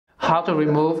how to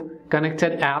remove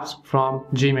connected apps from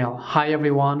Gmail. Hi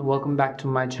everyone, welcome back to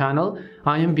my channel.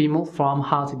 I am Bimal from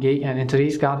How to Geek, and in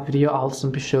today's guide video I'll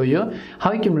simply show you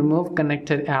how you can remove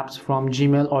connected apps from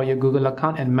Gmail or your Google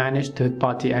account and manage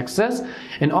third-party access.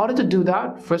 In order to do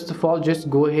that, first of all, just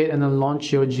go ahead and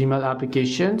launch your Gmail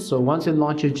application. So once you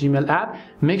launch your Gmail app,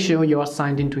 make sure you are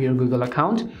signed into your Google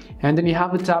account, and then you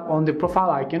have to tap on the profile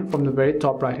icon from the very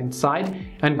top right hand side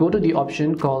and go to the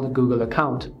option called Google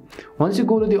account. Once you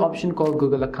go to the option called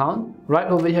Google account, right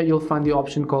over here you'll find the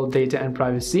option called data and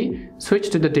privacy. Switch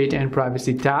to the data and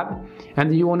privacy tab,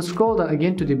 and you want to scroll down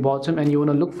again to the bottom and you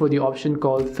want to look for the option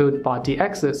called third-party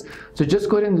access. So just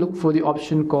go ahead and look for the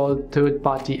option called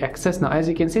third-party access. Now as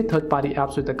you can see, third-party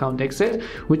apps with account access,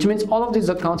 which means all of these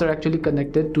accounts are actually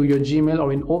connected to your Gmail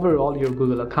or in overall your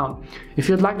Google account. If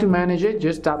you'd like to manage it,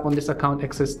 just tap on this account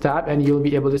access tab and you'll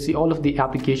be able to see all of the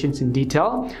applications in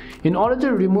detail. In order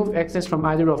to remove access from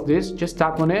either of this, just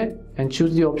tap on it and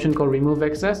choose the option called remove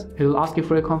access. It will ask you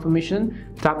for a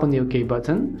confirmation. Tap on the OK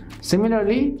button.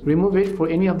 Similarly, remove it for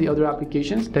any of the other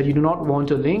applications that you do not want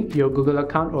to link your Google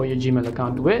account or your Gmail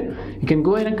account with. You can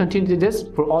go ahead and continue this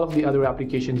for all of the other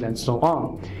applications and so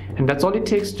on. And that's all it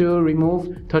takes to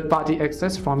remove third-party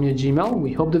access from your Gmail.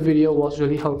 We hope the video was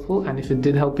really helpful, and if it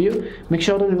did help you, make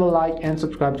sure to leave a like and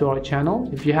subscribe to our channel.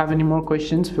 If you have any more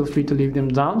questions, feel free to leave them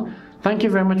down. Thank you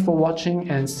very much for watching,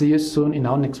 and see you soon in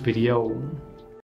our next video.